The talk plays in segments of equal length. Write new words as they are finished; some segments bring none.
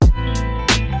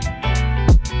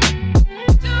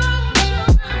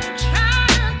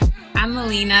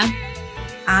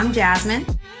I'm Jasmine.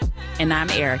 And I'm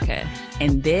Erica.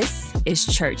 And this is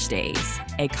Church Days,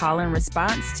 a call and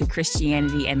response to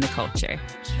Christianity and the culture.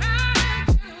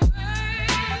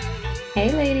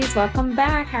 Hey, ladies, welcome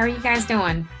back. How are you guys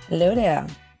doing? Hello there.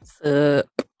 What's up?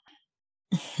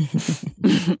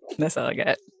 That's all I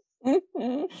got.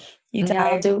 You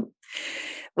tired?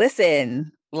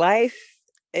 Listen, life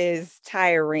is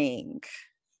tiring.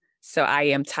 So I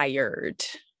am tired.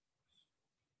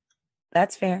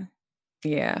 That's fair.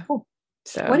 Yeah. Cool.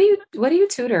 So what do you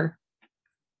tutor?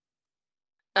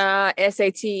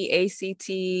 SAT,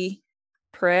 ACT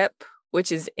prep,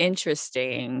 which is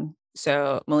interesting.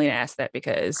 So Melina asked that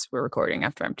because we're recording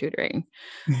after I'm tutoring.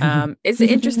 It's an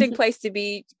interesting place to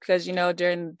be because,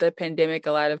 during the pandemic,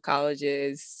 a lot of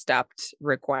colleges stopped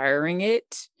requiring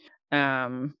it.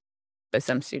 But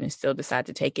some students still decide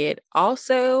to take it.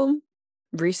 Also,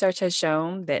 research has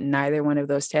shown that neither one of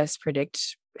those tests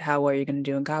predict how well you're going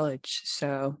to do in college.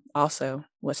 So also,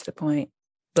 what's the point?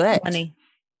 But money.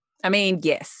 I mean,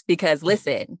 yes, because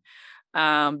listen,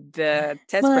 the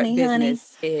test Money, prep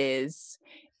business is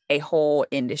a whole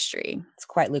industry. It's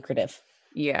quite lucrative.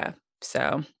 Yeah.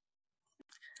 So,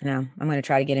 I'm going to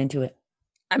try to get into it.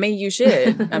 I mean, you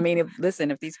should. I mean,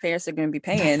 if these parents are going to be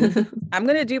paying, I'm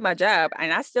going to do my job.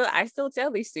 And I still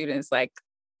tell these students, like,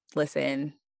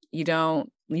 listen,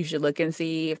 you should look and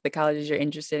see if the colleges you're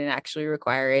interested in actually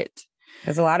require it.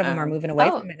 Because a lot of them are moving away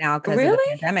from it now because of the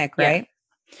pandemic, right?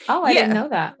 Oh, I didn't know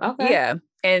that. Okay. Yeah.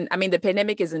 And I mean, the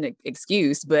pandemic is an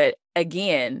excuse, but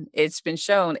again, it's been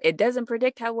shown it doesn't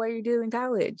predict how well you do in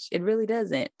college. It really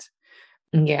doesn't.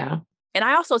 Yeah. And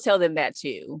I also tell them that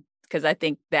too, because I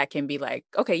think that can be like,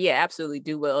 okay, yeah, absolutely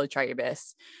do well, try your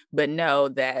best. But know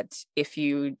that if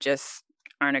you just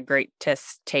aren't a great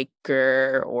test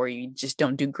taker or you just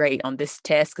don't do great on this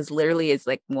test, because literally it's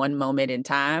like one moment in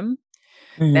time,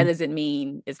 that doesn't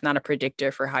mean it's not a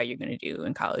predictor for how you're going to do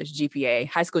in college.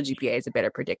 High school GPA is a better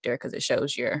predictor because it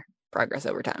shows your progress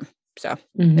over time. So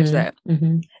there's that.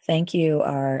 Thank you,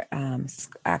 our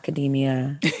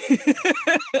academia.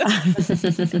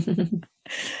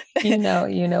 you know.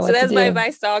 So that's my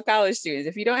advice to all college students.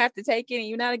 If you don't have to take it and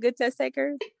you're not a good test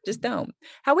taker, just don't.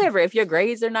 However, if your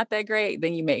grades are not that great,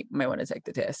 then you might want to take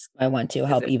the test. I want to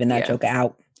help even that joke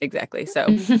out. Exactly. So,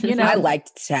 I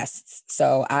liked tests.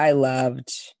 So I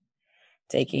loved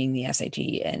taking the SAT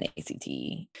and ACT.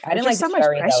 I didn't like so much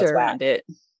pressure around it.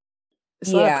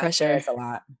 It's a lot of pressure. It's a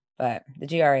lot. But the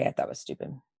GRE I thought was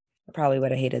stupid. I probably would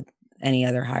have hated any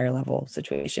other higher level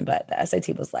situation, but the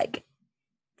SAT was like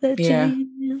the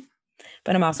jam.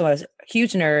 But I'm also a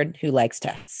huge nerd who likes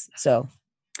tests. So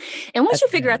and once you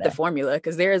figure out the formula,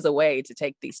 because there is a way to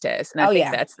take these tests. And I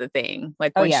think that's the thing.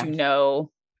 Like once you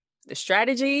know the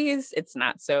strategies, it's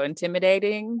not so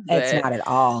intimidating. It's not at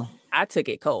all. I took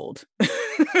it cold.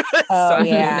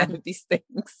 I knew these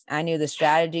things. I knew the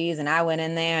strategies and I went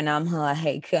in there and I'm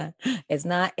like, it's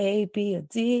not A, B, or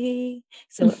D,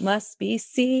 so it must be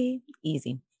C.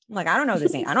 Easy. I'm like, I don't know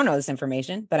this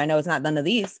information, but I know it's not none of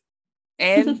these.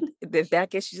 And if that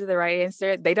gets you to the right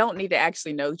answer, they don't need to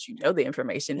actually know that you know the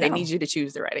information. They need you to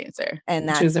choose the right answer. And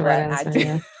that's choose the right answer, I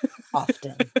do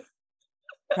often.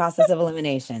 Process of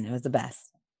elimination. It was the best.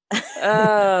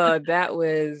 Oh, that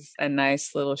was a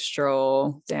nice little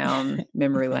stroll down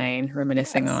memory lane,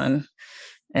 reminiscing on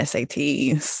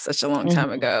SAT such a long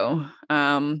time ago.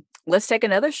 Let's take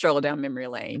another stroll down memory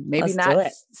lane. Maybe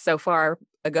not so far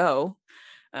ago,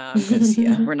 because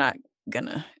we're not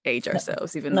gonna age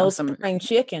ourselves, even though some spring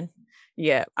chicken.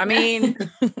 Yeah, I mean,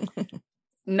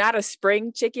 not a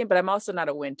spring chicken, but I'm also not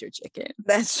a winter chicken.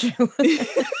 That's true.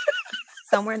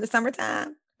 Somewhere in the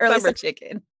summertime, early summer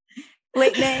chicken.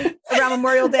 Late May, around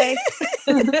Memorial Day.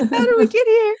 How did we get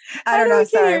here? I don't know.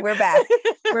 Sorry, we're back.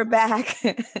 We're back.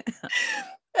 Back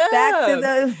to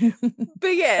the. But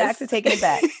yes, back to taking it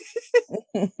back.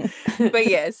 But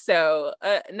yes, so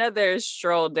another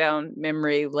stroll down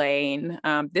memory lane.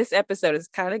 This episode is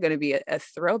kind of going to be a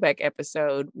throwback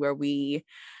episode where we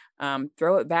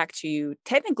throw it back to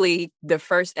technically the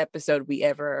first episode we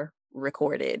ever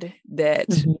recorded that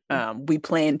we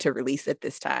plan to release at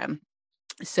this time.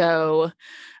 So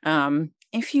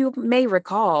if you may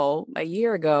recall, a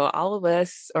year ago, all of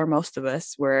us or most of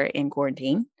us were in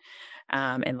quarantine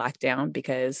and lockdown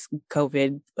because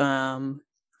COVID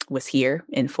was here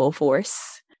in full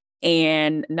force.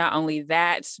 And not only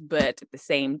that, but at the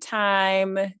same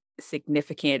time,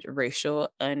 significant racial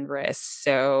unrest.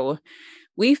 So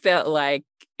we felt like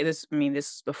this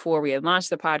was before we had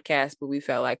launched the podcast, but we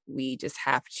felt like we just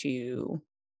have to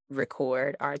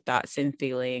record our thoughts and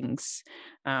feelings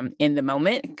in the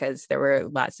moment because there were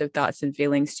lots of thoughts and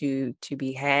feelings to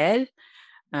be had.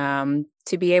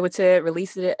 to be able to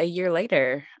release it a year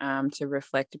later, to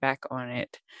reflect back on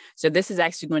it. So this is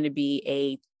actually going to be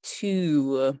a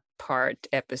 2-part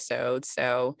episode.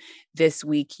 So this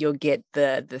week you'll get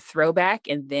the throwback,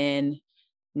 and then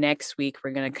next week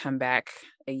we're going to come back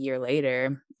a year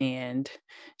later and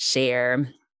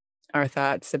share our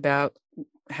thoughts about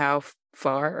how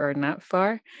far or not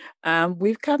far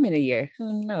we've come in a year.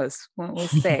 Who knows what we'll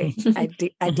say?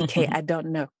 IDK, I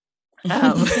don't know.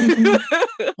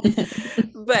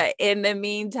 But in the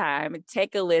meantime,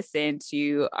 take a listen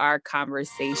to our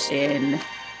conversation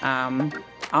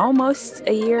almost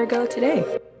a year ago today.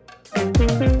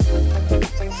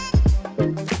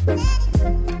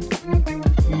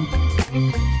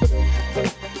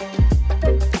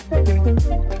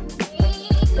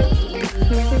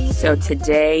 So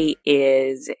today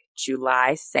is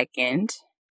July 2nd,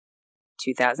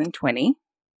 2020.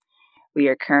 We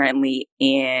are currently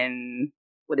in,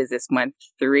 what is this, month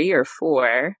 3 or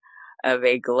 4 of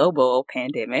a global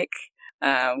pandemic,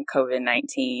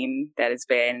 COVID-19, that has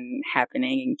been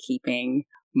happening and keeping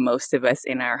most of us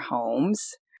in our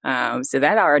homes. So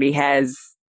that already has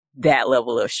that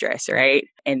level of stress, right?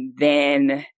 And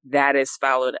then that is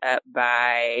followed up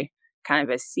by kind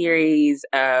of a series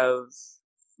of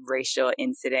racial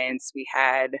incidents. We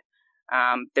had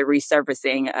the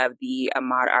resurfacing of the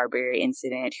Ahmaud Arbery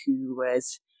incident, who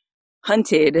was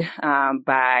hunted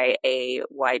by a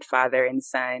white father and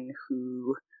son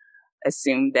who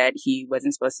assumed that he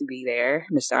wasn't supposed to be there.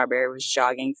 Mr. Arbery was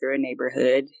jogging through a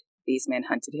neighborhood. These men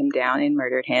hunted him down and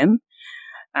murdered him.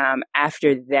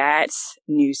 After that,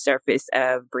 news surfaced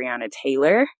of Breonna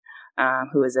Taylor,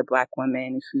 who is a Black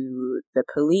woman who the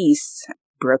police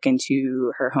broke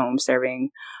into her home serving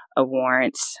a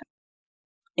warrant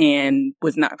and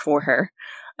was not for her,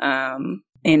 and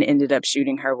ended up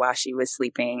shooting her while she was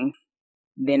sleeping.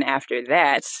 Then after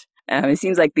that, it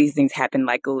seems like these things happen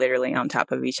like literally on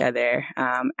top of each other.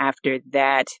 After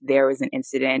that, there was an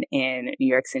incident in New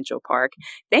York Central Park.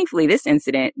 Thankfully, this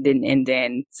incident didn't end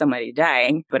in somebody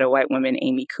dying, but a white woman,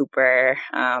 Amy Cooper,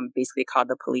 basically called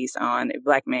the police on a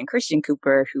Black man, Christian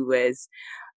Cooper, who was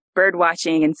bird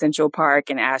watching in Central Park,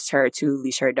 and asked her to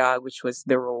leash her dog, which was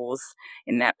the rules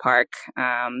in that park,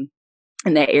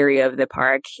 in that area of the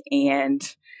park. And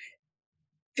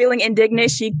feeling indignant,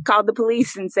 she called the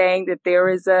police and saying that there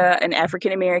was an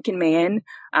African-American man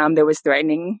that was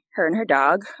threatening her and her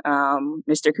dog.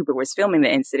 Mr. Cooper was filming the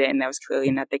incident, and that was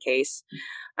clearly not the case.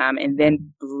 And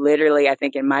then literally, I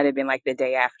think it might have been like the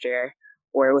day after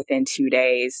or within 2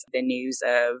 days, the news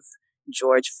of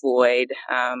George Floyd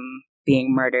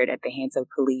being murdered at the hands of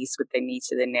police with the knee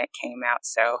to the neck came out.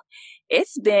 So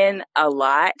it's been a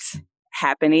lot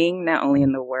happening, not only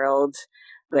in the world,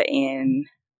 but in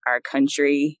our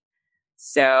country.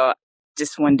 So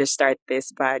just wanted to start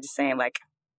this by just saying, like,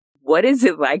 what is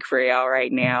it like for y'all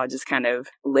right now, just kind of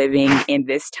living in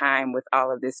this time with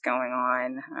all of this going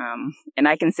on? And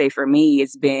I can say for me,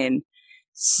 it's been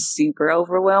super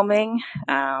overwhelming.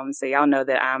 So y'all know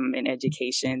that I'm in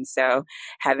education. So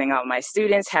having all my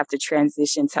students have to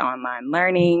transition to online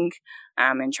learning,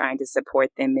 and trying to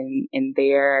support them in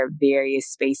their various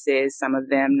spaces, some of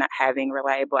them not having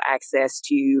reliable access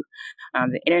to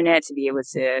the internet to be able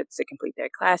to complete their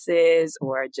classes,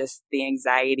 or just the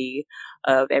anxiety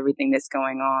of everything that's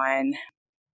going on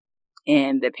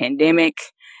in the pandemic,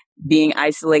 being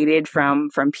isolated from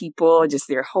people, just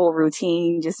their whole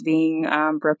routine just being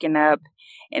broken up,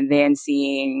 and then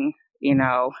seeing,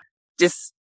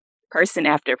 just person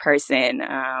after person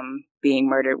being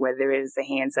murdered, whether it is the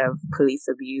hands of police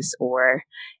abuse or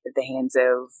at the hands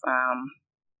of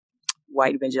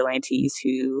white vigilantes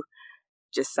who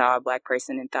just saw a Black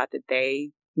person and thought that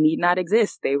they need not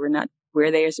exist. They were not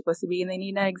where they are supposed to be, and they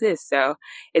need not exist. So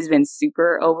it's been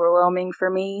super overwhelming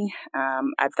for me.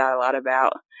 I've thought a lot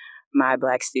about my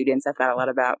Black students. I've thought a lot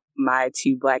about my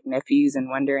 2 Black nephews and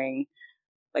wondering,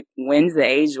 like, when's the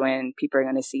age when people are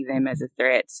going to see them as a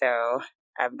threat? So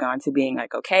I've gone to being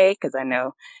like, okay, because I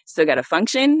know still got to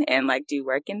function and like do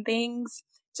work and things,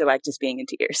 to like just being in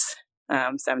tears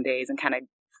some days, and kind of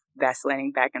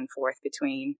vacillating back and forth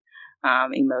between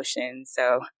emotions.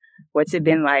 So what's it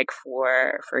been like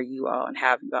for you all, and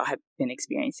how you all have been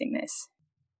experiencing this?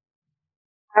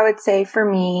 I would say for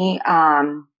me,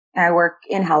 I work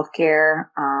in healthcare.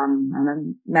 I'm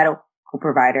a medical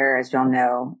provider, as y'all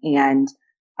know, and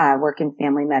work in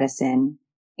family medicine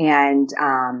and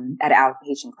at an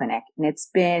outpatient clinic. And it's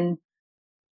been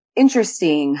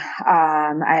interesting,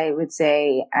 I would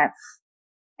say,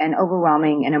 and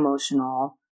overwhelming and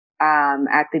emotional.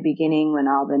 At the beginning, when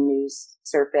all the news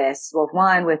surfaced, well,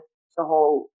 one, with the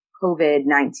whole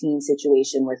COVID-19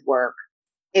 situation with work,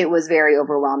 it was very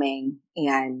overwhelming.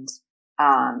 And,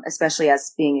 especially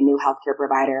as being a new healthcare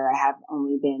provider, I have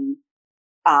only been,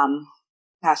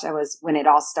 when it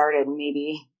all started,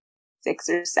 maybe 6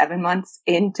 or 7 months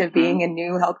into being a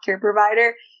new healthcare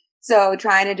provider. So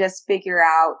trying to just figure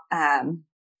out,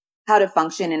 how to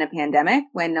function in a pandemic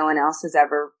when no one else has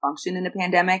ever functioned in a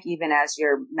pandemic, even as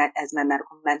as my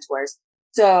medical mentors.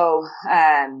 So,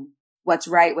 what's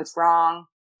right, what's wrong,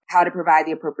 how to provide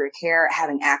the appropriate care,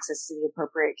 having access to the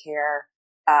appropriate care.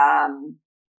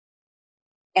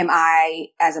 Am I,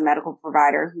 as a medical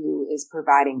provider who is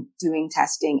doing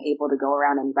testing, able to go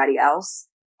around anybody else?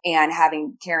 And I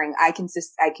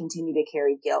continue to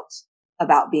carry guilt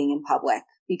about being in public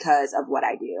because of what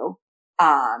I do.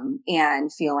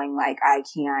 And feeling like I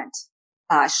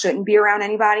shouldn't be around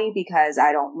anybody because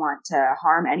I don't want to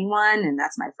harm anyone. And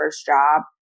that's my first job,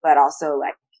 but also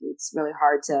like, it's really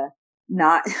hard to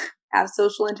not have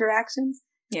social interactions.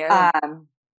 Yeah.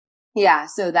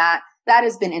 So that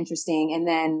has been interesting. And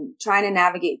then trying to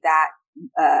navigate that,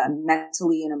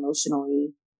 mentally and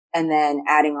emotionally. And then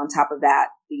adding on top of that,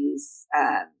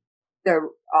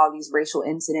 all these racial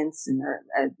incidents and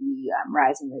the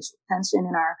rising racial tension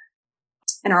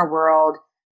in our world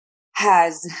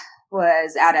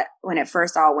when it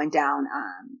first all went down,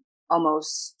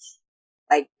 almost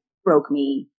like broke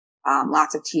me.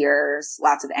 Lots of tears,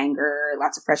 lots of anger,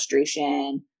 lots of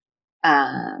frustration.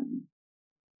 And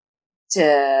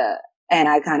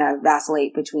I kind of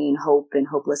vacillate between hope and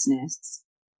hopelessness,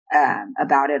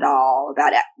 about it all,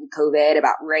 about COVID,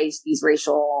 about race, these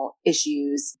racial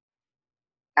issues.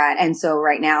 And so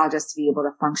right now, just to be able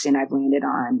to function, I've landed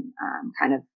on,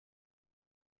 kind of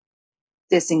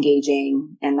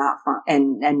disengaging and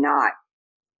not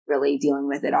really dealing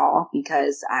with it all,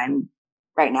 because I'm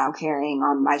right now carrying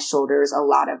on my shoulders a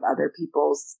lot of other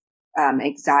people's,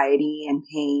 anxiety and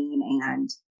pain and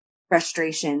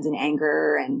frustrations and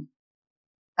anger and,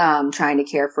 trying to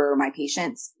care for my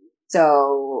patients.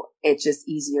 So it's just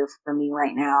easier for me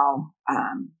right now,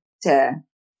 to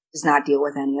just not deal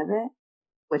with any of it,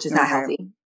 which is not healthy.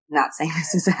 I'm not saying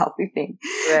this is a healthy thing.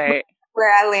 Right.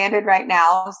 Where I landed right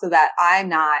now, so that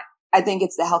I think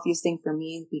it's the healthiest thing for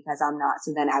me, because I'm not,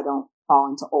 so then I don't fall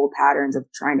into old patterns of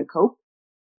trying to cope.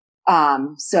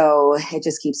 So it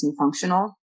just keeps me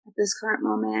functional at this current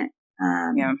moment.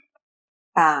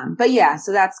 But yeah,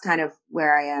 so that's kind of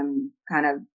where I am, kind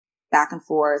of back and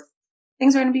forth.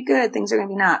 Things are going to be good. Things are going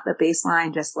to be not, but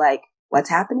baseline, just like what's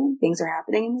happening. Things are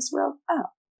happening in this world. Oh,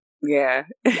 yeah.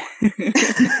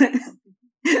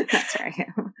 That's where I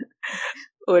am.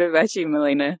 What about you,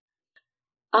 Melina?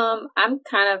 I'm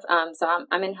kind of,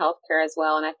 I'm in healthcare as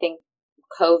well. And I think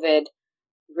COVID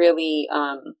really,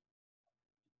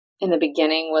 in the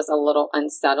beginning was a little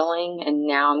unsettling. And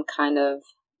now I'm kind of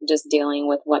just dealing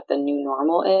with what the new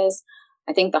normal is.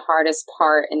 I think the hardest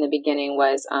part in the beginning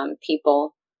was,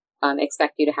 people,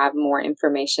 expect you to have more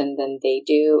information than they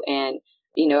do. And,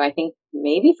 I think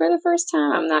maybe for the first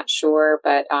time, I'm not sure,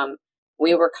 but,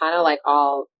 we were kind of like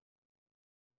all,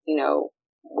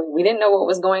 we didn't know what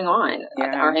was going on.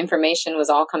 Yeah. Our information was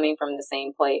all coming from the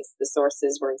same place. The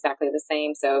sources were exactly the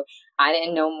same. So I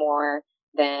didn't know more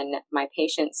than my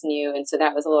patients knew. And so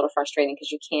that was a little frustrating,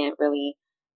 because you can't really,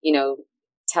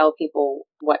 tell people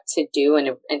what to do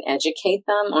and educate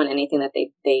them on anything that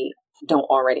they don't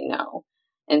already know.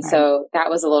 And so that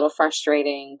was a little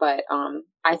frustrating, but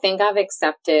I think I've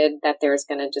accepted that there's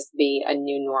going to just be a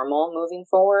new normal moving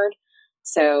forward.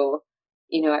 So,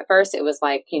 at first it was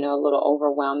like, a little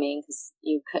overwhelming, because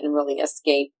you couldn't really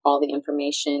escape all the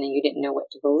information and you didn't know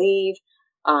what to believe.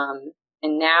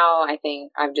 And now I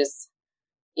think I've just,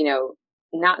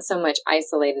 not so much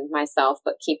isolated myself,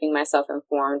 but keeping myself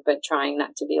informed, but trying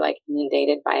not to be like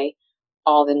inundated by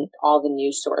all the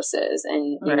news sources,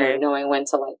 and, knowing when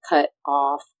to like cut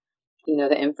off,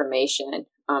 the information,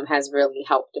 has really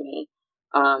helped me.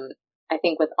 I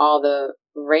think with all the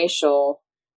racial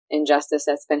injustice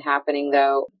that's been happening,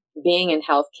 though, being in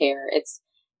healthcare, it's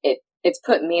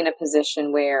put me in a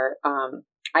position where,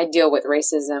 I deal with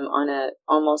racism on a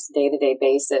almost day-to-day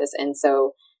basis. And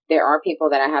so there are people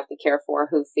that I have to care for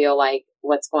who feel like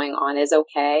what's going on is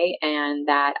okay, and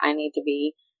that I need to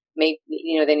be they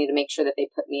need to make sure that they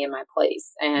put me in my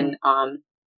place. And,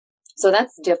 so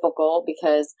that's difficult,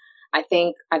 because I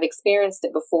think I've experienced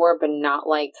it before, but not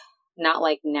like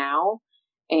now.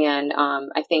 And,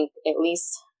 I think at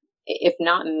least, if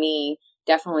not me,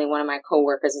 definitely one of my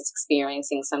coworkers is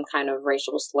experiencing some kind of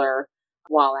racial slur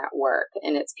while at work,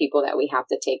 and it's people that we have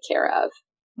to take care of.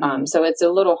 So it's a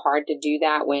little hard to do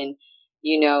that when,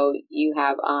 you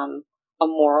have, a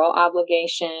moral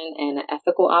obligation and an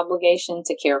ethical obligation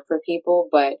to care for people,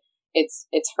 but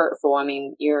it's hurtful. I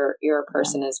mean, you're a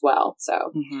person as well.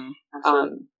 So,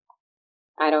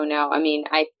 I don't know. I mean,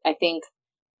 I think,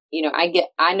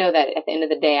 I know that at the end of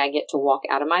the day, I get to walk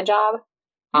out of my job.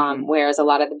 Whereas a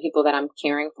lot of the people that I'm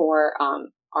caring for,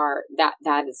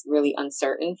 that is really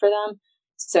uncertain for them.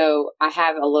 So I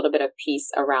have a little bit of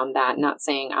peace around that. Not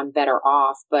saying I'm better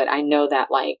off, but I know that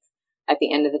like at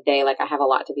the end of the day, like I have a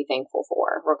lot to be thankful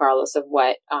for, regardless of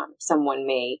what someone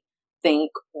may think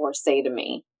or say to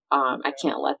me. I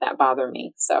can't let that bother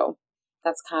me. So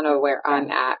that's kind of where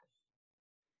I'm at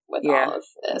with all of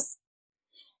this.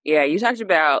 Yeah, you talked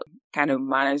about kind of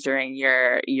monitoring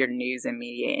your news and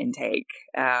media intake.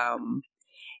 I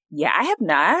have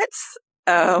not.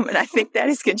 And I think that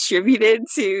has contributed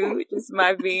to just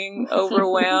my being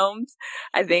overwhelmed.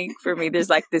 I think for me, there's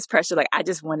like this pressure, like, I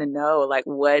just want to know, like,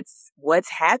 what's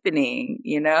happening,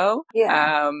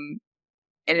 Yeah.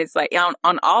 And it's like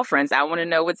on all fronts, I want to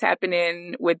know what's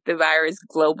happening with the virus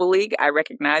globally. I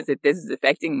recognize that this is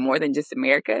affecting more than just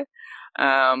America.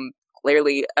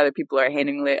 Clearly, other people are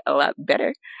handling it a lot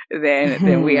better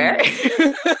than we are.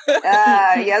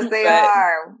 Yes, they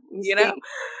are.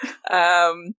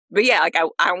 But yeah, like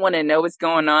I want to know what's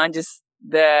going on. Just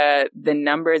the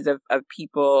numbers of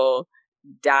people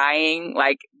dying,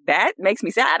 like that makes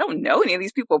me sad. I don't know any of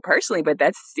these people personally, but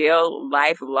that's still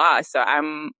life lost. So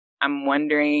I'm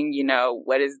wondering,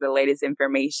 what is the latest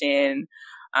information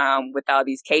with all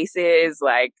these cases?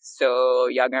 Like, so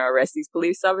y'all gonna arrest these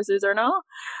police officers or no?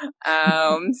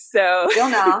 So still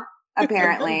no,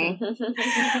 apparently,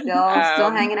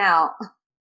 still hanging out.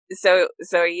 So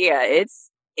yeah,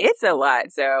 it's a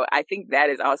lot. So I think that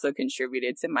has also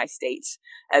contributed to my state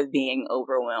of being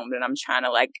overwhelmed, and I'm trying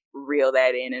to like reel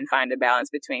that in and find a balance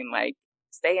between like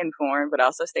stay informed but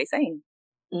also stay sane.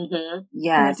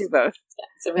 Yes, do both. Yeah,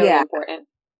 it's really important.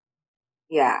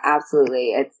 Yeah,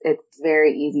 absolutely. It's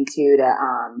very easy to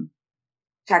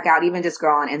check out, even just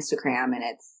scroll on Instagram, and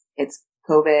it's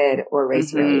COVID or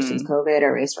race relations, COVID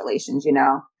or race relations.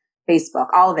 Facebook,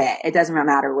 all of it. It doesn't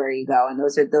matter where you go, and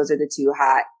those are the two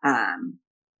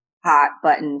hot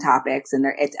button topics, and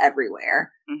it's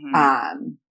everywhere.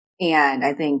 And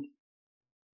I think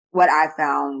what I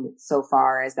found so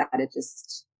far is that it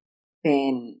just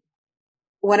been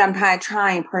what I'm kind of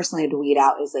trying personally to weed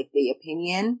out is like the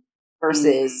opinion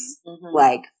versus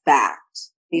like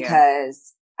fact,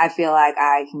 because I feel like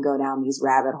I can go down these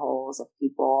rabbit holes of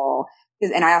people,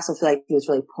 and I also feel like it was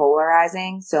really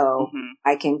polarizing. So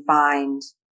I can find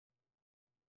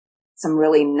some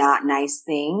really not nice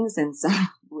things and some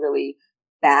really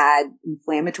bad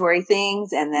inflammatory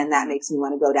things. And then that makes me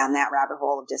want to go down that rabbit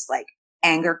hole of just like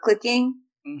anger clicking.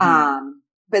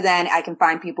 But then I can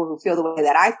find people who feel the way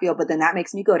that I feel, but then that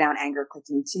makes me go down anger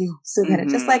clicking too. So then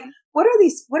it's just like, what are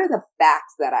the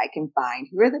facts that I can find?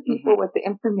 Who are the people with the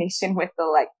information with the,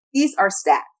 like, these are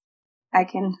stats.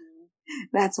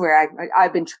 That's where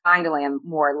I've been trying to land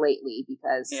more lately,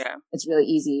 because it's really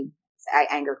easy. I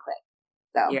anger click.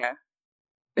 So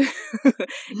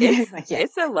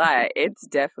it's a lot. It's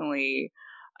definitely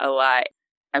a lot.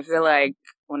 I feel like,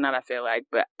 well, not I feel like,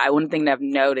 but one thing that I've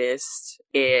noticed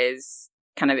is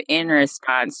kind of in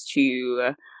response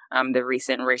to the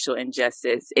recent racial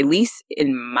injustice, at least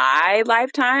in my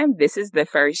lifetime, this is the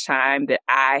first time that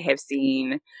I have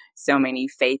seen so many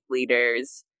faith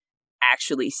leaders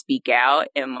actually speak out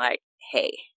and like,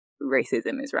 hey,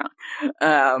 racism is wrong,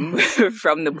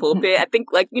 from the pulpit. I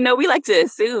think, like, we like to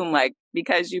assume, like,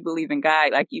 because you believe in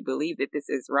God, like, you believe that this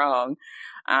is wrong.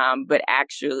 But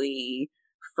actually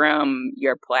from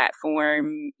your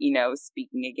platform,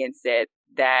 speaking against it,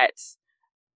 that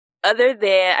other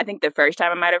than, I think the first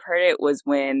time I might have heard it was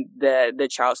when the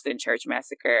Charleston church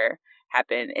massacre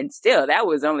happened. And still, that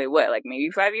was only like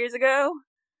maybe 5 years ago?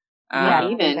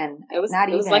 Even. It was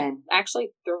like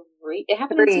actually 3. It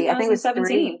happened in 2017. I think it was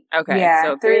 3. Okay. Yeah.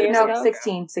 So 3 years ago?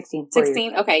 16.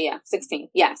 16. Okay. Yeah. 16.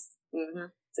 Yes.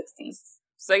 16.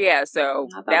 So yeah. So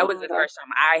that was the first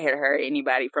time I had heard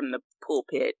anybody from the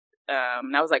pulpit.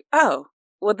 And I was like, oh,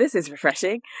 well, this is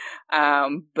refreshing.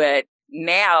 But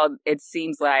now it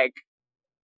seems like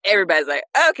everybody's like,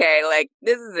 okay, like,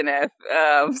 this is enough.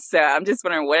 So I'm just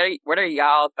wondering, what are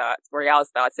y'all's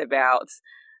thoughts about,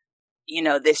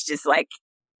 this just like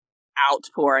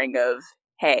outpouring of,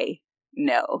 hey,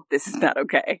 no, this is not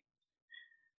okay.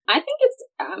 I think it's,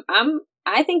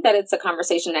 I think that it's a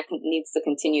conversation that needs to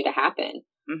continue to happen.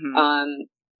 And,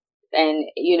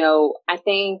 I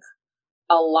think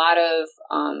a lot of,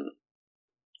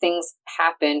 things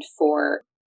happened for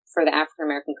the African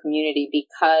American community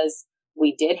because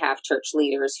we did have church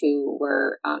leaders who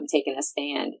were taking a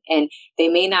stand, and they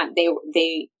may not,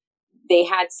 they they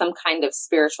had some kind of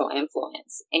spiritual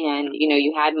influence. And,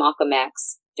 you had Malcolm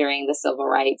X during the civil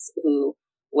rights, who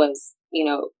was,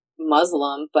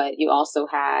 Muslim, but you also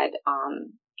had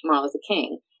Martin Luther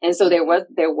King. And so there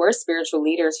were spiritual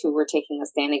leaders who were taking a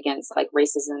stand against like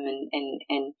racism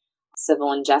and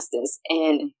civil injustice.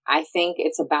 And I think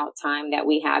it's about time that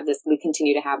we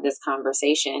continue to have this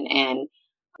conversation and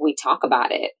we talk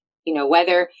about it.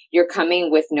 Whether you're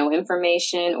coming with no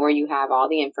information or you have all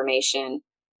the information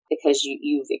because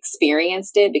you've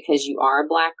experienced it, because you are a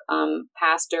Black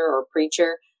pastor or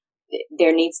preacher,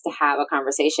 there needs to have a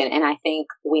conversation. And I think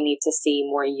we need to see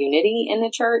more unity in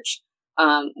the church,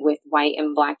 with white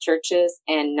and Black churches,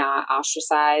 and not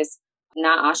ostracize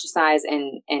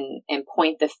and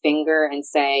point the finger and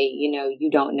say, you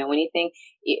don't know anything.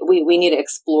 We need to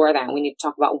explore that. We need to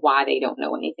talk about why they don't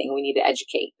know anything. We need to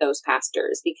educate those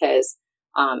pastors, because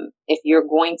if you're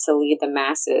going to lead the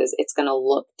masses, it's going to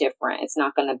look different. It's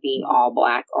not going to be all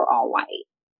Black or all white.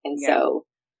 And so,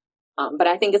 but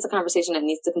I think it's a conversation that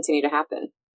needs to continue to happen.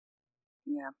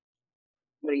 Yeah.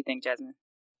 What do you think, Jasmine?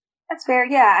 That's fair.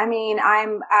 Yeah. I mean,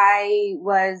 I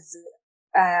was,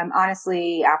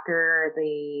 honestly, after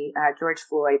the George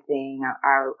Floyd thing,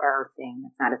 or thing,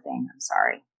 it's not a thing, I'm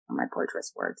sorry for my poor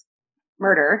choice words,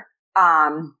 murder,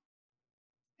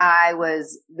 I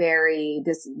was very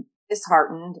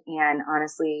disheartened and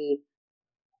honestly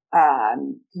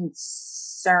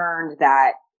concerned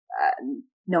that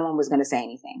no one was going to say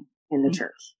anything in the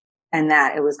church, and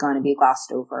that it was going to be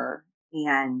glossed over.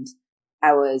 And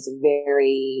I was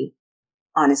very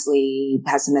honestly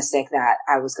pessimistic that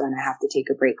I was going to have to take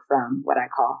a break from what I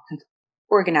call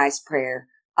organized prayer,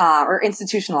 or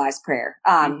institutionalized prayer.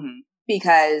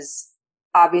 Because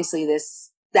obviously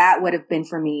that would have been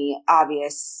for me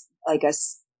obvious, like a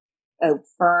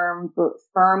firm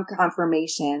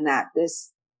confirmation that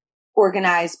this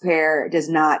organized prayer does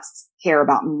not care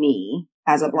about me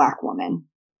as a Black woman.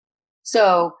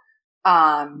 So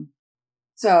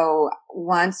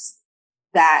once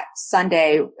that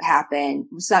Sunday happened,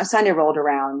 Sunday rolled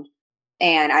around,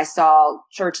 and I saw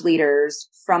church leaders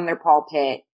from their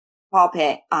pulpit,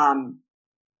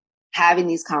 having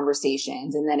these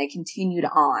conversations. And then it continued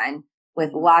on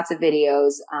with lots of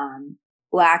videos,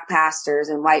 Black pastors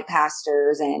and white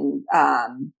pastors and,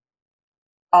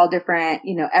 all different,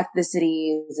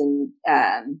 ethnicities and,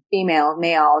 female,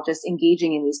 male, just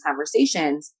engaging in these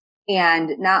conversations.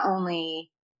 And not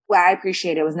only, what I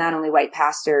appreciated was not only white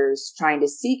pastors trying to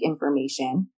seek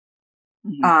information,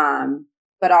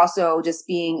 but also just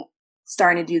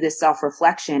starting to do this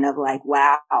self-reflection of like,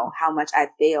 wow, how much I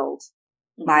failed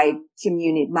my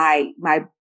community, my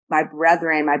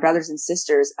brothers and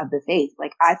sisters of the faith.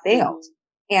 Like I failed.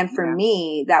 And for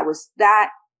me, that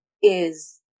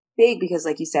is big, because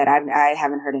like you said, I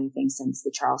haven't heard anything since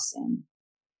the Charleston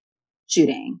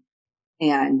shooting.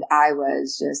 And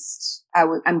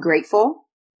I'm grateful.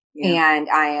 And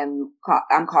I'm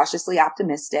cautiously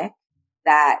optimistic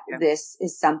that this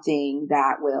is something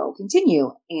that will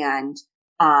continue. And,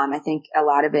 I think a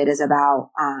lot of it is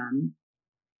about,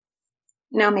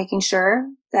 making sure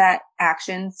that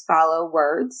actions follow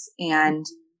words. And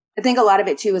I think a lot of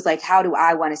it too is like, how do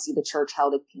I want to see the church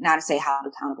held, not to say held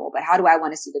accountable, but how do I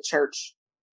want to see the church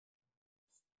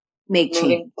make change?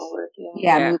 Moving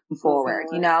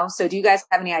forward, So do you guys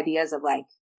have any ideas of like,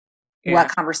 what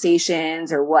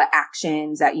conversations or what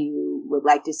actions that you would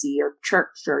like to see your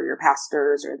church or your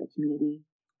pastors or the community?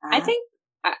 I think,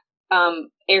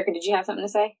 Erica, did you have something to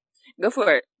say? Go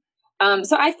for it.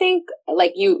 So I think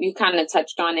like you kind of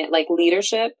touched on it, like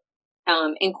leadership,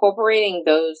 incorporating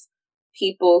those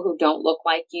people who don't look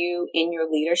like you in your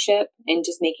leadership and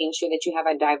just making sure that you have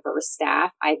a diverse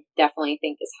staff, I definitely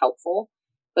think is helpful,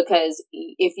 because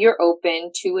if you're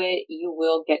open to it, you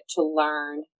will get to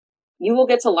learn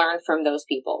from those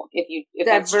people. If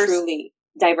that's truly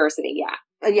diversity.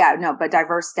 But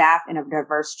diverse staff in a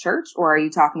diverse church, or are you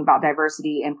talking about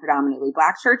diversity in predominantly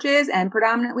Black churches and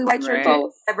predominantly white churches?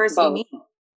 Both. Diversity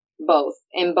both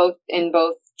in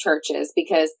both churches,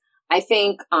 because I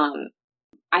think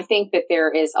that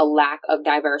there is a lack of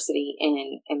diversity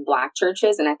in Black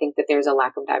churches, and I think that there's a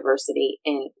lack of diversity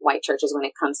in white churches when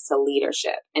it comes to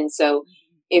leadership. And so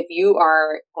if you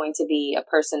are going to be a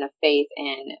person of faith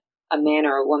and a man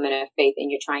or a woman of faith, and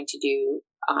you're trying to do,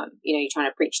 you're trying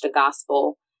to preach the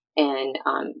gospel and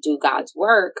do God's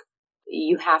work,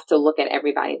 you have to look at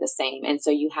everybody the same. And so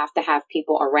you have to have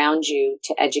people around you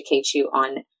to educate you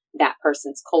on that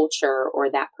person's culture,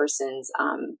 or that person's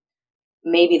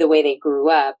maybe the way they grew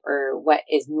up, or what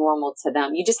is normal to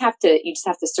them. You just have to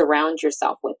surround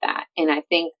yourself with that. And I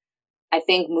think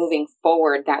moving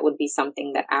forward, that would be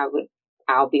something that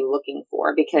I'll be looking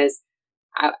for, because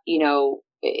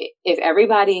if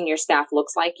everybody in your staff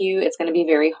looks like you, it's going to be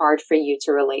very hard for you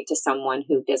to relate to someone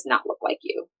who does not look like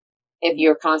you. If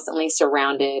you're constantly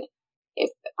surrounded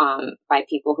by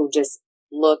people who just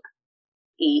look,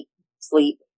 eat,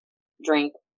 sleep,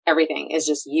 drink, everything is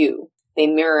just you. They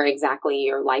mirror exactly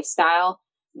your lifestyle.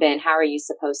 Then how are you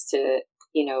supposed to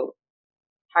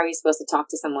talk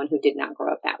to someone who did not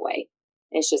grow up that way?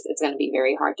 It's going to be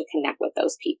very hard to connect with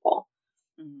those people.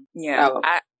 Yeah. So,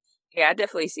 I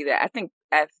definitely see that. I think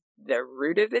at the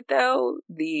root of it, though,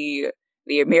 the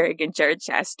American church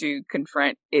has to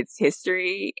confront its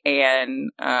history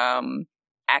and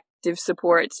active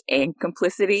support and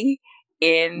complicity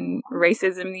in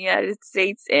racism in the United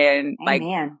States. And like,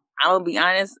 I'll be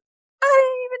honest, I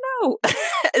didn't even know.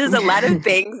 There's a lot of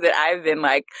things that I've been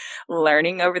like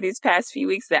learning over these past few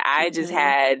weeks that I just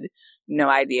had no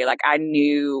idea. Like, I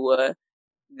knew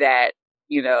that,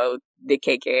 the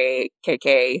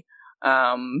KKK,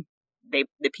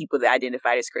 the people that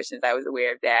identified as Christians, I was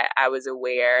aware of that. I was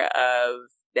aware of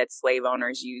that slave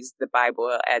owners used the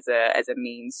Bible as a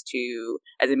means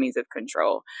of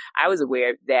control. I was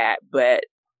aware of that, but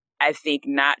I think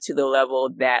not to the level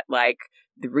that like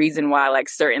the reason why like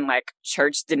certain like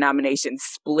church denominations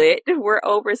split were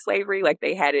over slavery, like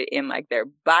they had it in like their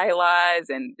bylaws,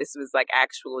 and this was like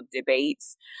actual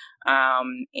debates,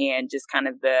 and just kind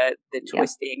of the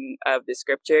twisting of the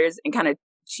scriptures, and kind of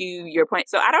to your point.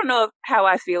 So I don't know how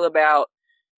I feel about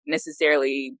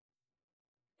necessarily,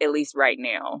 at least right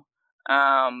now,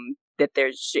 that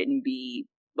there shouldn't be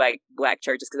like Black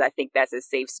churches, because I think that's a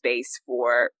safe space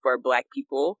for Black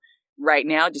people right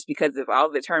now, just because of all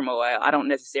the turmoil. I don't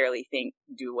necessarily think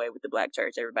do away with the Black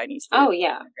church. Everybody needs to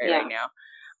right now.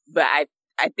 But I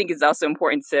think it's also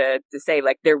important to say,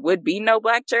 like, there would be no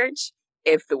Black church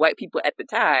if the white people at the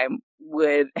time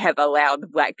would have allowed the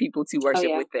Black people to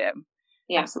worship with them.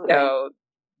 Yeah, absolutely. So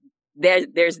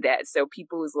there's that. So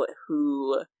people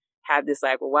who have this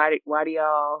like, well, why do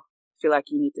y'all feel like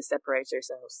you need to separate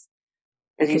yourselves?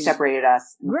 Because you separated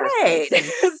us. Right.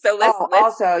 So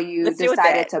let's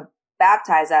decided to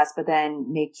baptize us, but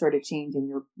then make sure to change in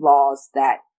your laws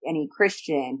that any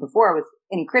Christian was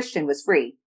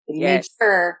free. But you made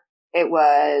sure it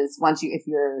was if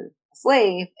you're a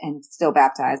slave and still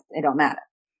baptized, it don't matter.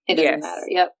 It doesn't matter.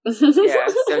 Yep. Yeah.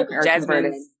 So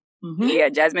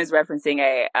Jasmine's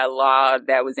referencing a law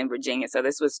that was in Virginia. So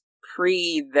this was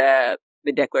pre the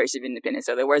Declaration of Independence.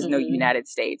 So there was no United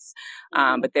States.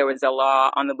 But there was a law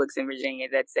on the books in Virginia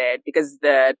that said, because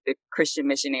the Christian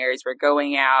missionaries were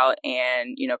going out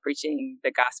and, preaching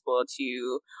the gospel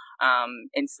to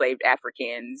enslaved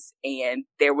Africans. And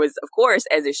there was, of course,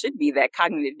 as it should be, that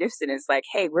cognitive dissonance, like,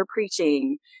 hey, we're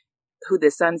preaching who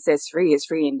the Son sets free is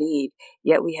free indeed,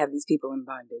 yet we have these people in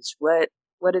bondage. What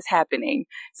is happening?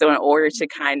 So in order to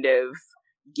kind of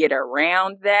get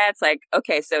around that, it's like,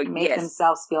 okay, so make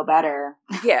themselves feel better.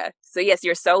 Yeah. So yes,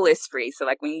 your soul is free. So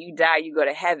like when you die, you go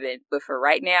to heaven. But for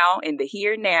right now, in the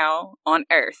here now on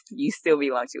earth, you still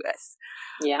belong to us.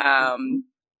 Yeah.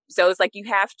 So it's like you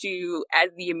have to,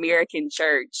 as the American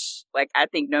church, like I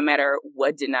think no matter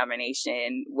what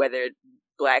denomination, whether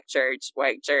Black church,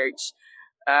 white church,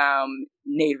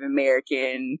 Native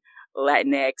American,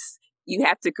 Latinx, you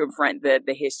have to confront the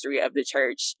history of the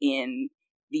church in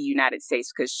the United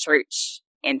States, because church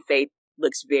and faith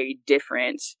looks very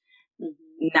different,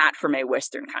 not from a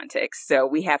Western context. So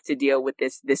we have to deal with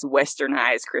this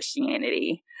Westernized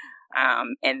Christianity,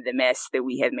 and the mess that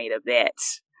we have made of that.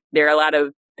 There are a lot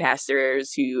of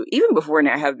pastors who, even before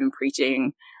now, have been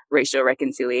preaching racial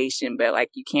reconciliation, but like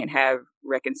you can't have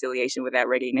reconciliation without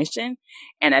recognition.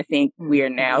 And I think we are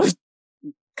now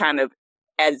kind of,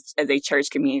 as a church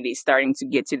community, starting to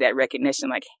get to that recognition,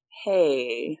 like,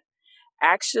 hey,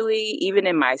 actually, even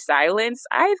in my silence,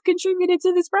 I've contributed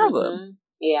to this problem.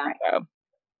 Yeah. So.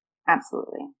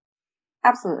 Absolutely.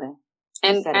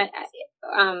 And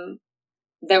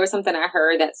there was something I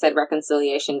heard that said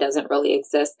reconciliation doesn't really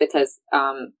exist because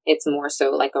it's more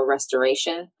so like a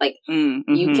restoration. Like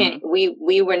you can't.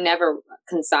 We were never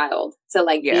reconciled to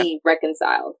be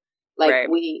reconciled. Like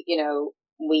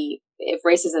if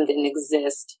racism didn't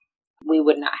exist, we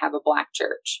would not have a Black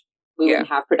church. We wouldn't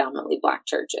have predominantly Black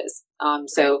churches.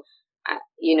 So,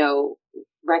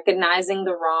 recognizing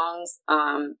the wrongs,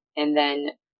 and then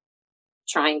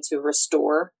trying to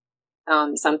restore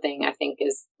something, I think,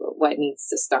 is what needs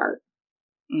to start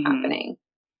happening.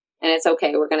 And it's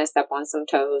okay. We're going to step on some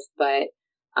toes, but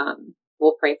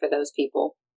we'll pray for those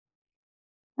people.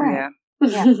 Right.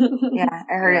 Yeah.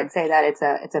 I heard it say that it's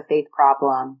a faith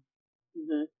problem.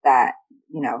 That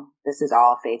this is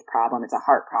all a faith problem. It's a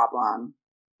heart problem.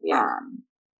 Yeah.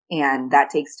 And that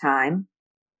takes time.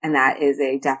 And that is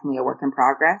definitely a work in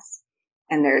progress.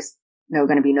 And there's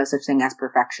going to be no such thing as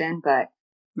perfection, but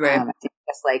I think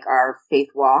just like our faith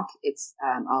walk, it's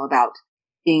all about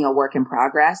being a work in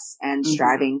progress and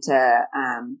striving to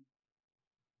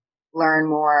learn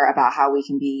more about how we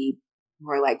can be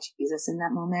more like Jesus in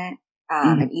that moment,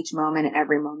 in each moment and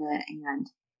every moment, and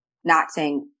not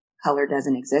saying color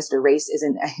doesn't exist or race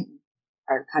isn't.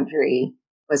 Our country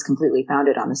was completely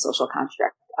founded on the social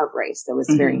construct of race. That was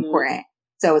very important.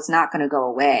 So it's not going to go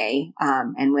away.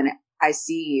 And when I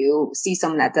see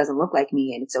someone that doesn't look like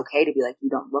me, and it's okay to be like, you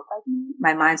don't look like me,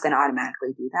 my mind's going to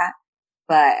automatically do that.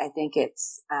 But I think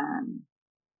it's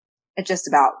just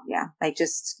about, like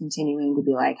just continuing to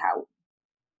be like,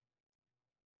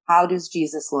 how does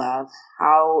Jesus love?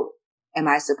 How am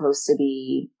I supposed to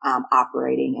be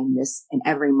operating in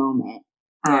every moment?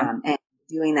 And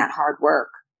doing that hard work.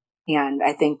 And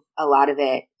I think a lot of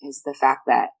it is the fact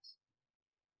that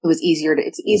it's easier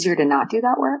to not do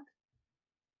that work.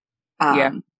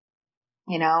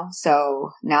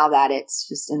 So now that it's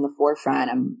just in the forefront,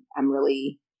 I'm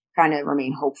really trying to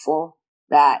remain hopeful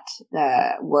that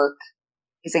the work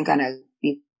isn't going to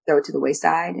be thrown to the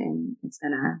wayside, and it's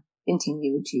going to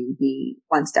continue to be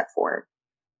one step forward.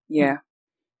 Yeah.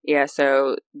 Yeah.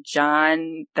 So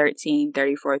John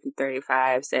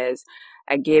 13:34-35 says,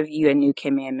 I give you a new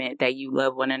commandment, that you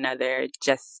love one another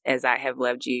just as I have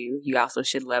loved you. You also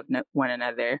should love one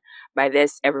another. By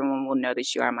this, everyone will know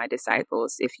that you are my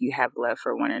disciples if you have love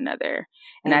for one another.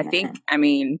 And I think,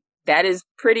 that is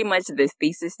pretty much the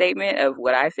thesis statement of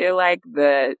what I feel like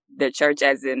the church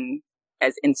as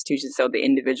institutions. So the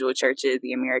individual churches,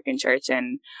 the American church,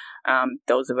 and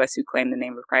those of us who claim the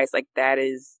name of Christ, like that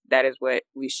is what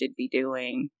we should be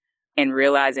doing, and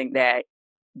realizing that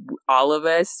all of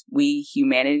us,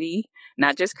 humanity,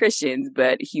 not just Christians,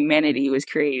 but humanity was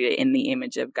created in the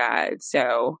image of God.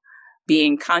 So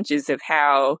being conscious of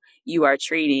how you are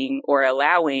treating or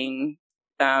allowing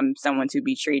someone to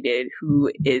be treated who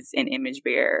is an image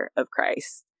bearer of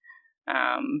Christ.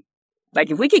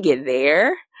 Like if we could get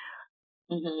there,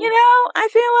 I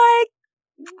feel like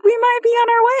we might be on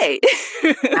our way.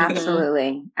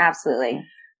 Absolutely. Absolutely.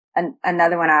 And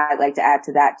another one I'd like to add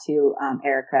to that too,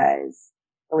 Erica, is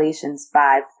Galatians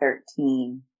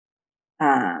 5:13,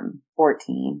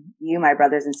 14. You, my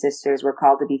brothers and sisters, were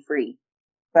called to be free,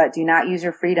 but do not use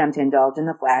your freedom to indulge in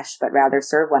the flesh, but rather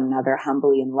serve one another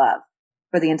humbly in love.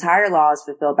 For the entire law is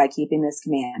fulfilled by keeping this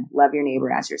command: love your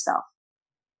neighbor as yourself.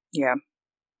 Yeah.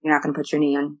 You're not going to put your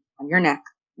knee on your neck.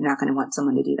 You're not going to want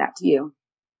someone to do that to you.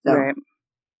 So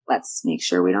let's make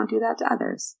sure we don't do that to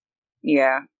others.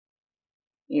 Yeah.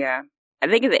 Yeah. I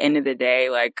think at the end of the day,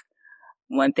 like,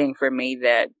 one thing for me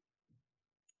that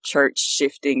church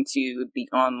shifting to the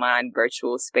online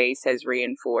virtual space has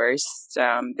reinforced,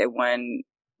 that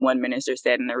one minister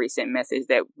said in a recent message,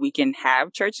 that we can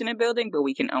have church in a building, but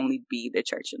we can only be the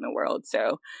church in the world.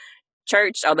 So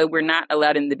church, although we're not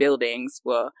allowed in the buildings,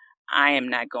 well, I am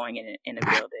not going in a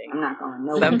building. I'm not going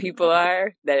nowhere. Some people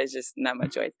are. That is just not my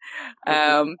choice.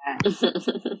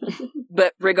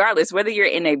 But regardless, whether you're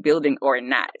in a building or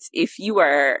not, if you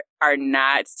are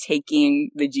not taking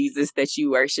the Jesus that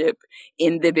you worship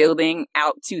in the building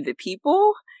out to the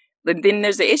people, then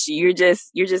there's an issue. You're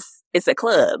just, it's a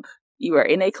club. You are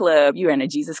in a club. You are in a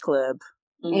Jesus club.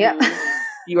 Yep.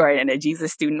 You are in a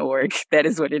Jesus student org. That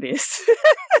is what it is.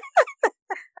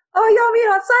 Oh, y'all meet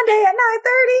on Sunday at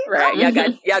 9:30. Right.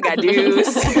 Y'all got dues.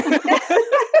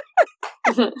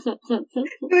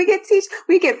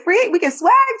 We get free, we get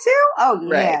swag too. Oh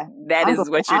yeah. Right. That is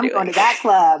what you're doing. I'm going to that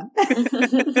club.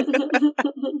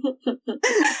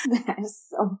 That is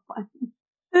so funny.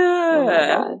 Oh my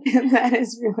God. That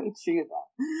is really true though.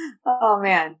 Oh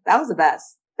man, that was the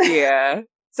best. Yeah.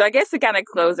 So I guess to kind of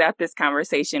close out this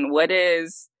conversation, what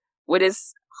does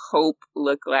hope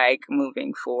look like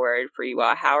moving forward for you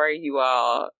all? How are you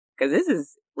all? Because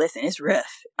it's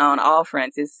rough on all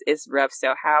fronts. It's rough.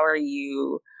 So how are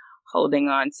you holding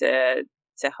on to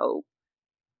hope?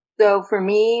 So for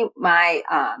me, my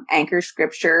anchor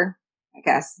scripture, I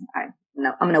guess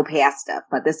I'm no past stuff,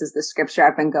 but this is the scripture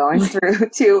I've been going through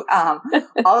to all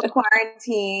of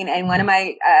quarantine. And one of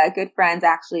my good friends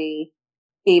actually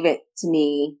gave it to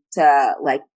me to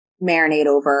like marinate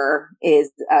over,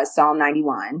 is Psalm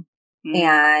 91. Mm-hmm.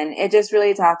 And it just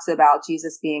really talks about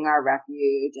Jesus being our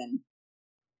refuge and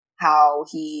how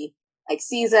he like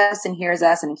sees us and hears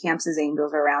us and encamps his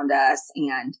angels around us,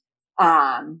 and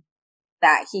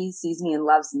that he sees me and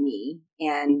loves me,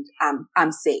 and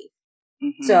I'm safe.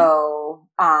 Mm-hmm. So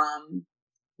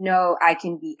no, I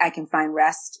can find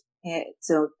rest.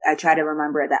 So I try to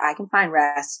remember that I can find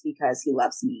rest because he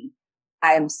loves me.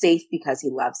 I am safe because he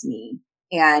loves me.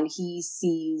 and he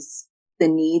sees the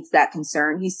needs that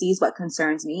he sees what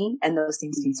concerns me, and those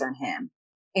things concern him.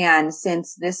 And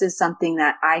since this is something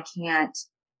that I can't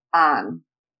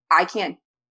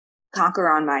conquer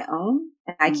on my own,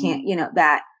 and I can't,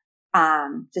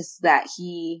 just that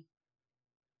he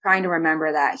trying to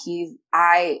remember that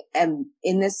I am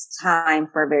in this time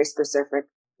for a very specific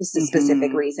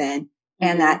reason,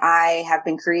 and that I have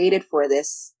been created for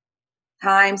this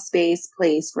time, space,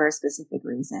 place for a specific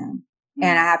reason.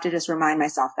 And I have to just remind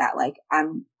myself that, like,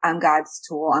 I'm God's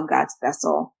tool, I'm God's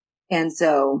vessel. And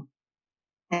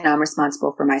I'm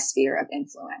responsible for my sphere of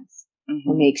influence,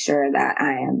 and make sure that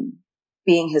I am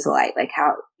being his light,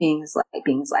 being his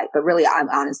light. But really, I'm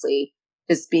honestly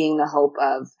just being the hope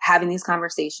of having these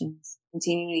conversations,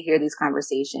 continuing to hear these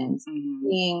conversations,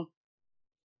 being,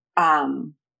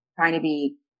 trying to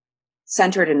be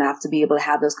centered enough to be able to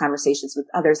have those conversations with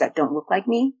others that don't look like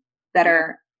me, that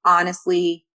are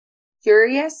honestly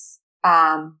curious,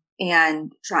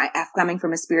 and coming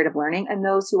from a spirit of learning, and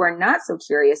those who are not so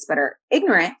curious, but are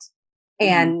ignorant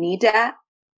and need to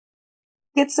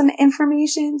get some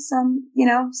information, some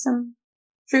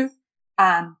truth.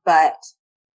 But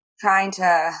trying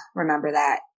to remember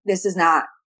that this is not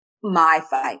my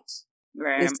fight.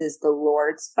 Right. This is the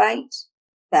Lord's fight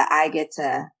that I get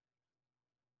to,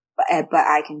 but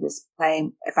I can just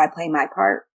if I play my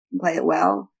part and play it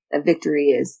well, the victory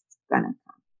is gonna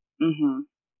come.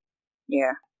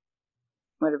 Yeah.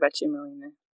 What about you,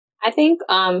 Melina? I think,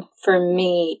 for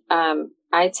me,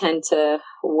 I tend to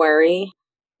worry.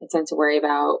 I tend to worry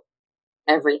about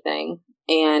everything.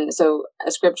 And so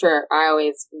a scripture I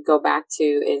always go back to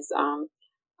is,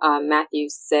 Matthew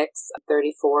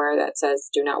 6:34, that says,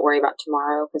 "Do not worry about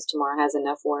tomorrow, because tomorrow has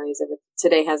enough worries.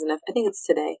 Today has enough." I think it's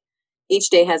today. Each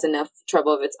day has enough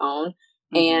trouble of its own.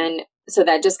 And so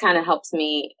that just kind of helps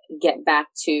me get back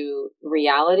to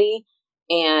reality,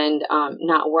 and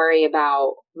not worry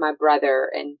about my brother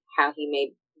and how he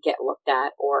may get looked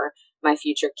at, or my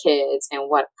future kids and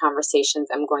what conversations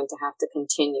I'm going to have to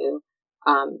continue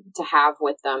to have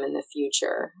with them in the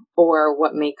future, or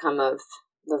what may come of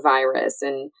the virus,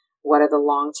 and what are the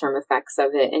long-term effects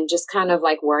of it, and just kind of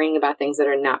like worrying about things that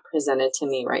are not presented to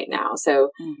me right now.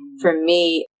 So for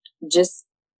me, just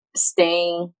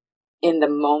staying in the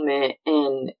moment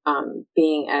and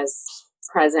being as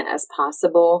present as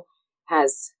possible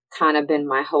has kind of been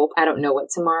my hope. I don't know what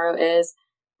tomorrow is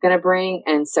going to bring.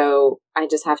 And so I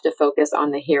just have to focus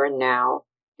on the here and now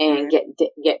and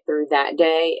get through that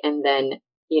day. And then,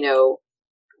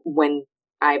 when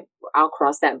I'll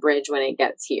cross that bridge when it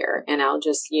gets here, and I'll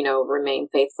just, remain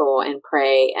faithful and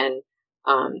pray and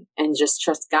just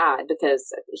trust God,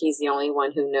 because he's the only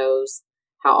one who knows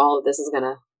how all of this is going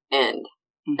to end.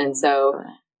 And so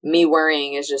me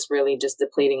worrying is just really just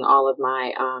depleting all of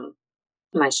my,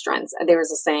 my strengths. There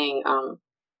was a saying,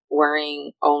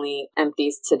 worrying only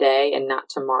empties today and not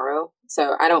tomorrow.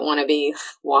 So I don't want to be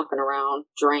walking around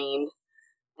drained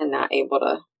and not able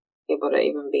to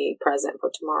even be present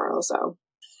for tomorrow. So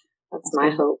that's my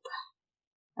hope.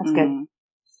 That's good.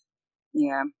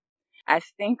 Yeah. I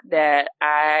think that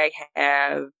I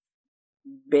have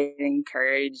been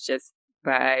encouraged just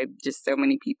by just so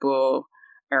many people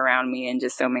around me, and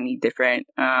just so many different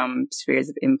spheres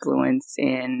of influence,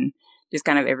 and just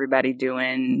kind of everybody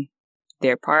doing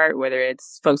their part, whether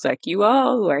it's folks like you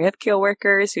all who are healthcare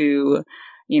workers who,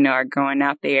 are going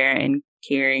out there and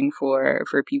caring for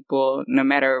people, no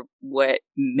matter what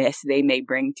mess they may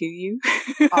bring to you.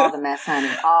 All the mess, honey.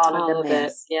 All of the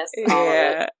mess. Yes.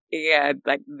 Yeah.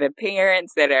 Like the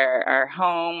parents that are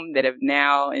home, that have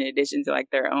now, in addition to like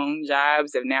their own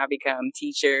jobs, have now become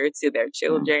teachers to their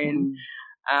children.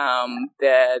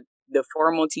 The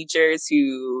formal teachers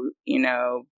who,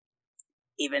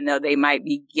 even though they might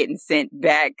be getting sent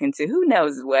back into who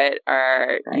knows what,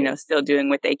 are, still doing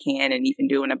what they can, and even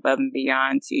doing above and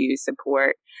beyond to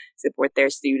support their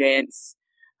students.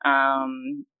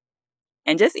 And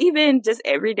just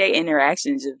everyday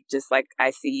interactions of just like,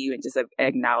 I see you, and just an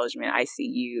acknowledgement. I see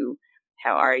you.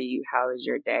 How are you? How is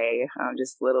your day?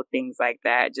 Just little things like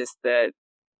that. Just the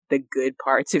good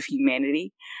parts of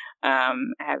humanity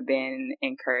have been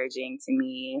encouraging to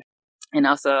me. And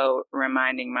also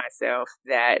reminding myself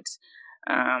that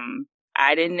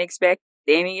I didn't expect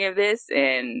any of this,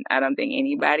 and I don't think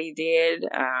anybody did.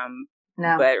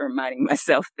 No. But reminding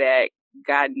myself that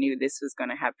God knew this was going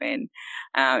to happen,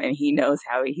 and he knows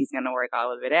how he's going to work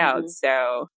all of it out.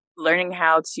 So learning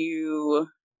how to,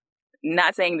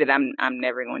 not saying that I'm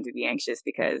never going to be anxious,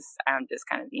 because I'm just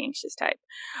kind of the anxious type,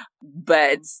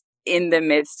 but in the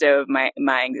midst of my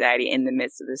anxiety, in the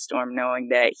midst of the storm, knowing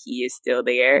that he is still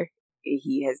there.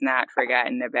 He has not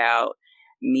forgotten about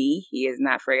me. He has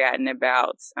not forgotten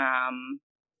about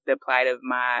the plight of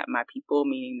my people,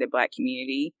 meaning the Black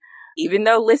community. Even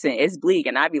though, listen, it's bleak,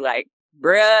 and I'd be like,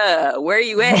 bruh, where are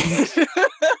you at?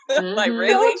 Like, really?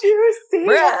 Don't you see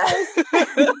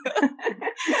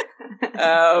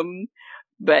bruh?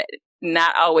 But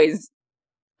not always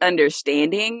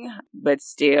understanding, but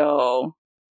still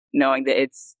knowing that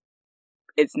it's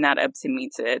not up to me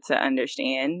to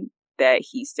understand that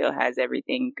he still has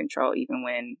everything in control, even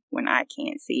when I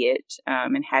can't see it,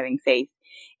 and having faith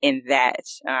in that,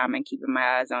 and keeping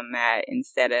my eyes on that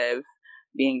instead of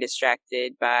being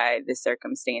distracted by the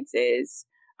circumstances,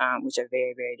 which are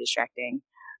very, very distracting.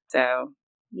 So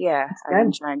yeah, I've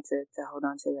been trying to hold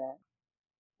on to that.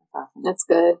 That's awesome. That's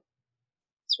good.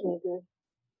 That's really good.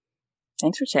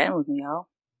 Thanks for chatting with me, y'all.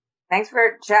 Thanks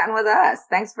for chatting with us.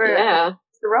 Thanks for the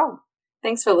role.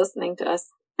 Thanks for listening to us.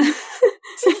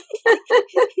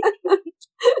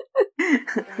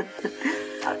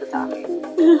 Out the top.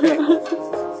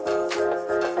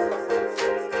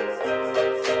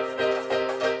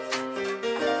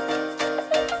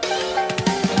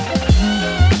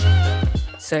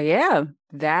 So yeah,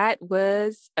 that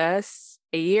was us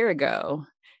a year ago.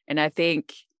 And I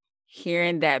think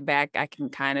hearing that back, I can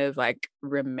kind of like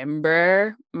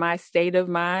remember my state of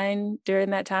mind during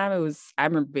that time. I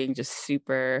remember being just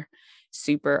super,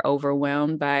 super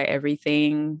overwhelmed by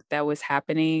everything that was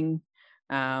happening.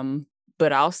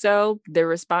 But also the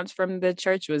response from the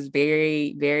church was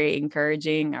very, very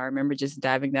encouraging. I remember just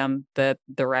diving down the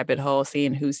rabbit hole,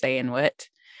 seeing who's saying what.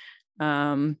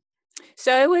 So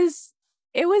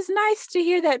it was nice to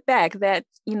hear that back, that,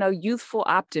 youthful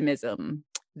optimism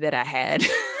that I had.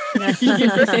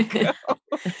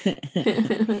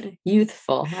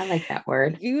 Youthful. I like that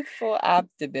word. Youthful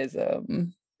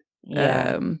optimism.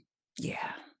 Yeah.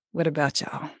 Yeah. What about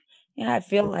y'all? Yeah, I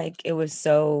feel like it was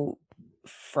so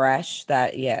fresh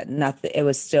that, nothing, it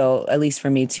was still, at least for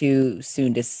me, too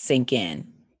soon to sink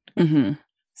in. Mm-hmm.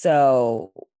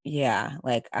 So yeah,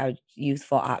 like our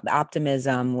youthful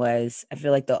optimism was, I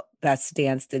feel like, the best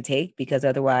stance to take, because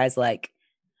otherwise, like,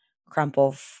 I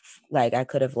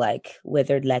could have like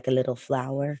withered like a little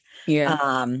flower,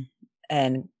 and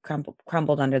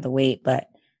crumbled under the weight. But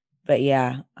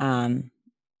yeah,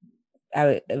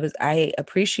 I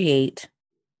appreciate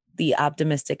the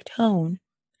optimistic tone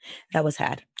that was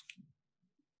had.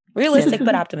 Realistic,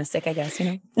 but optimistic, I guess,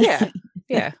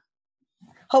 Yeah.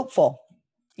 Hopeful.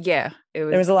 Yeah. There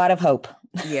was a lot of hope.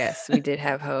 Yes, we did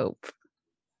have hope.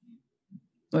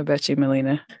 What about you,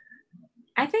 Melina?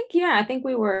 I think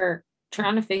we were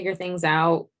trying to figure things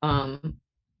out.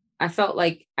 I felt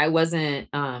like I wasn't,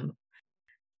 like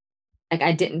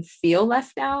I didn't feel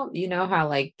left out. You know how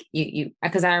like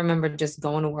because I remember just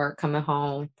going to work, coming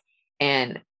home,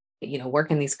 and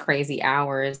working these crazy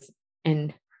hours,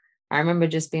 and I remember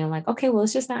just being like, okay, well,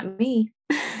 it's just not me.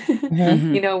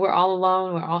 Mm-hmm. We're all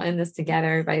alone. We're all in this together.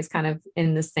 Everybody's kind of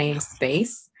in the same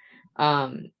space.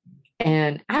 And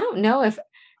I don't know if,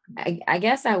 I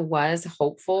guess I was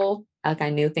hopeful. Like I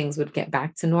knew things would get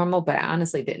back to normal, but I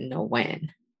honestly didn't know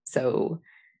when. So,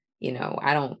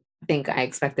 I don't think I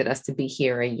expected us to be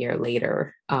here a year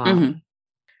later. It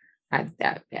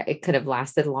could have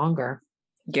lasted longer.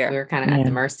 Yeah. We were kind of at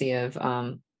the mercy of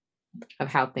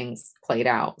how things played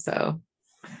out. So,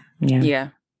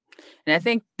 yeah. And I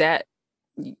think that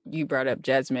you brought up,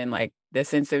 Jasmine, like the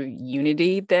sense of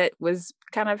unity that was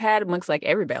kind of had amongst like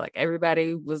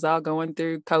everybody was all going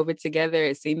through COVID together.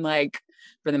 It seemed like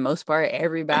for the most part,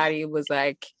 everybody was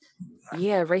like,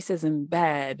 yeah, racism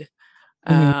bad,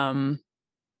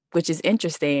 which is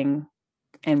interesting.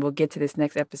 And we'll get to this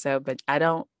next episode, but I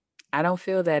don't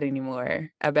feel that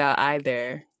anymore about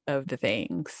either of the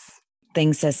things.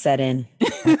 Things have set in.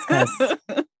 That's 'cause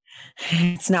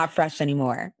it's not fresh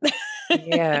anymore.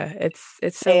 Yeah,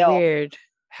 it's so weird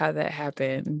how that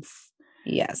happens.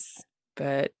 Yes.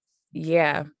 But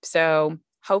yeah, so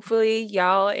hopefully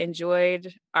y'all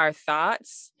enjoyed our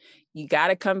thoughts. You got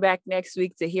to come back next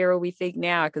week to hear what we think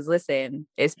now, because listen,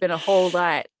 it's been a whole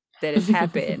lot that has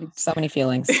happened. So many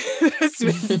feelings.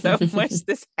 There's been so much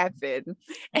that's happened,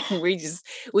 and we just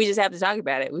have to talk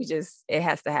about it. It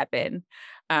has to happen.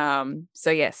 So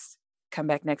yes, come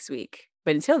back next week.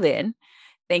 But until then,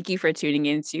 thank you for tuning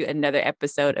in to another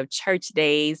episode of Church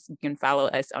Days. You can follow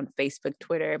us on Facebook,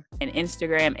 Twitter, and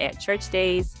Instagram at Church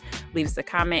Days. Leave us a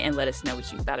comment and let us know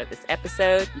what you thought of this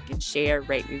episode. You can share,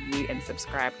 rate, review, and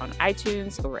subscribe on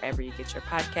iTunes or wherever you get your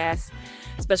podcasts.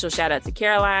 Special shout out to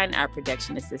Caroline, our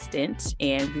production assistant,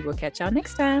 and we will catch y'all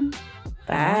next time.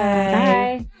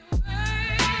 Bye. Bye.